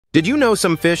Did you know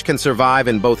some fish can survive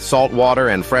in both saltwater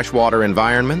and freshwater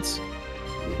environments?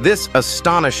 This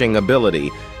astonishing ability,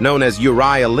 known as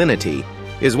euryallinity,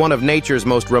 is one of nature's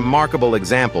most remarkable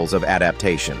examples of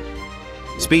adaptation.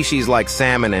 Species like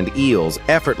salmon and eels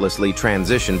effortlessly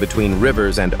transition between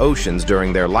rivers and oceans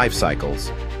during their life cycles.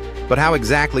 But how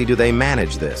exactly do they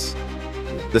manage this?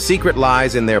 The secret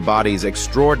lies in their body's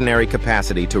extraordinary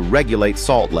capacity to regulate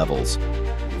salt levels.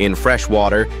 In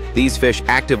freshwater, these fish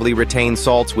actively retain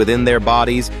salts within their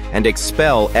bodies and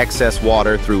expel excess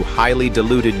water through highly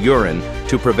diluted urine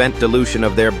to prevent dilution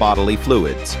of their bodily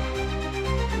fluids.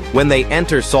 When they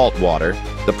enter saltwater,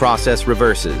 the process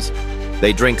reverses.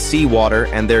 They drink seawater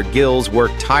and their gills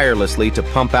work tirelessly to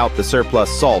pump out the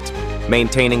surplus salt,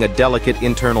 maintaining a delicate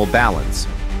internal balance.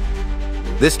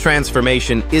 This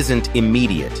transformation isn't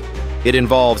immediate. It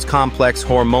involves complex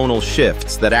hormonal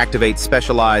shifts that activate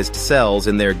specialized cells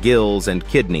in their gills and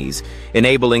kidneys,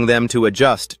 enabling them to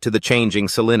adjust to the changing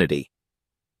salinity.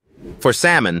 For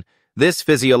salmon, this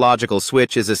physiological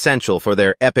switch is essential for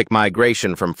their epic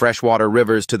migration from freshwater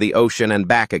rivers to the ocean and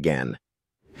back again.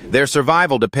 Their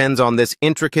survival depends on this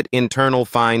intricate internal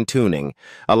fine-tuning,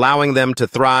 allowing them to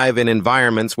thrive in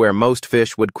environments where most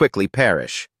fish would quickly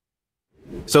perish.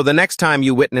 So the next time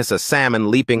you witness a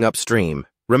salmon leaping upstream,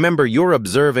 remember you're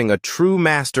observing a true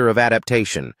master of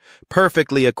adaptation,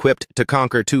 perfectly equipped to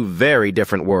conquer two very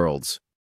different worlds.